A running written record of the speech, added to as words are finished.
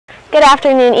Good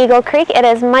afternoon, Eagle Creek. It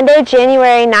is Monday,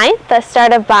 January 9th, the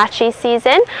start of Bocce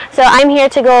season. So I'm here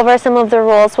to go over some of the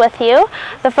rules with you.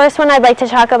 The first one I'd like to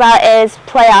talk about is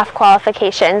playoff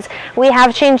qualifications. We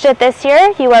have changed it this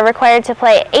year. You are required to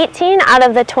play 18 out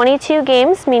of the 22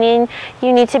 games, meaning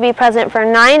you need to be present for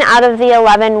 9 out of the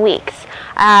 11 weeks.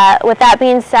 With that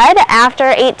being said,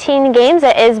 after 18 games,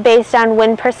 it is based on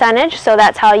win percentage, so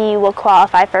that's how you will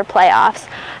qualify for playoffs.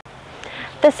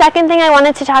 The second thing I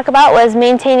wanted to talk about was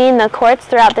maintaining the courts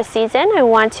throughout the season. I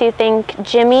want to thank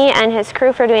Jimmy and his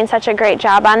crew for doing such a great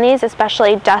job on these,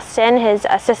 especially Dustin, his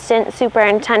assistant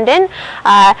superintendent.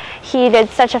 He did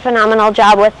such a phenomenal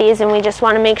job with these, and we just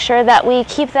want to make sure that we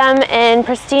keep them in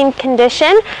pristine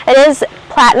condition. It is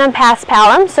Platinum Pass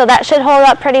Palum, so that should hold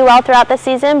up pretty well throughout the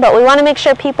season, but we want to make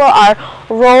sure people are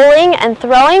rolling and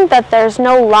throwing, that there's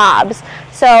no lobs.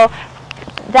 So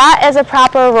that is a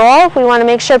proper roll. We want to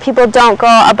make sure people don't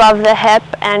go above the hip,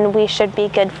 and we should be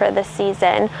good for the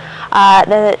season.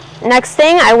 The next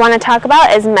thing I want to talk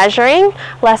about is measuring.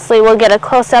 Leslie will get a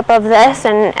close-up of this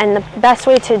and the best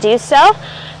way to do so.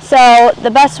 So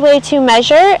the best way to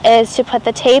measure is to put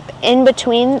the tape in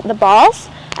between the balls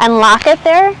and lock it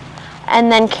there,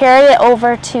 and then carry it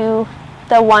over to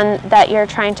the one that you're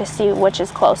trying to see which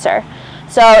is closer.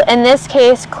 So in this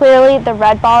case, clearly the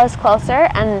red ball is closer,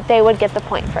 and they would get the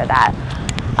point for that.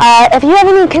 If you have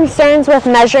any concerns with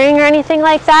measuring or anything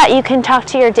like that, you can talk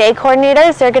to your day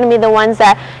coordinators. They're going to be the ones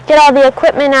that get all the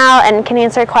equipment out and can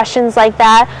answer questions like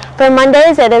that. For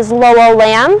Mondays, it is Lowell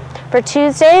Lamb. For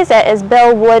Tuesdays, it is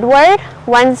Bill Woodward.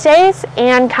 Wednesdays,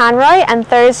 Ann Conroy, and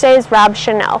Thursdays, Rob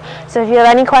Chanel. So if you have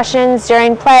any questions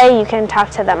during play, you can talk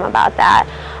to them about that.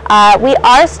 We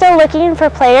are still looking for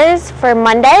players for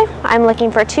Monday. I'm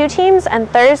looking for 2 teams, and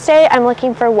Thursday I'm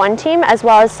looking for 1 team, as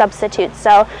well as substitutes.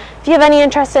 So if you have any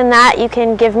interest in that, you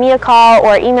can give me a call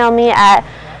or email me at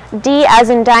D as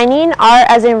in dining, R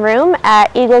as in room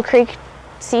at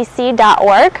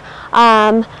eaglecreekcc.org.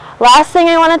 Last thing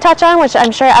I want to touch on, which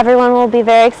I'm sure everyone will be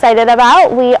very excited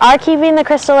about, we are keeping the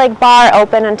Crystal Lake Bar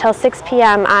open until 6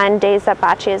 p.m. on days that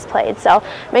Bocce is played. So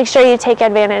make sure you take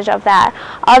advantage of that.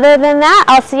 Other than that,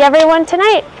 I'll see everyone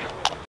tonight.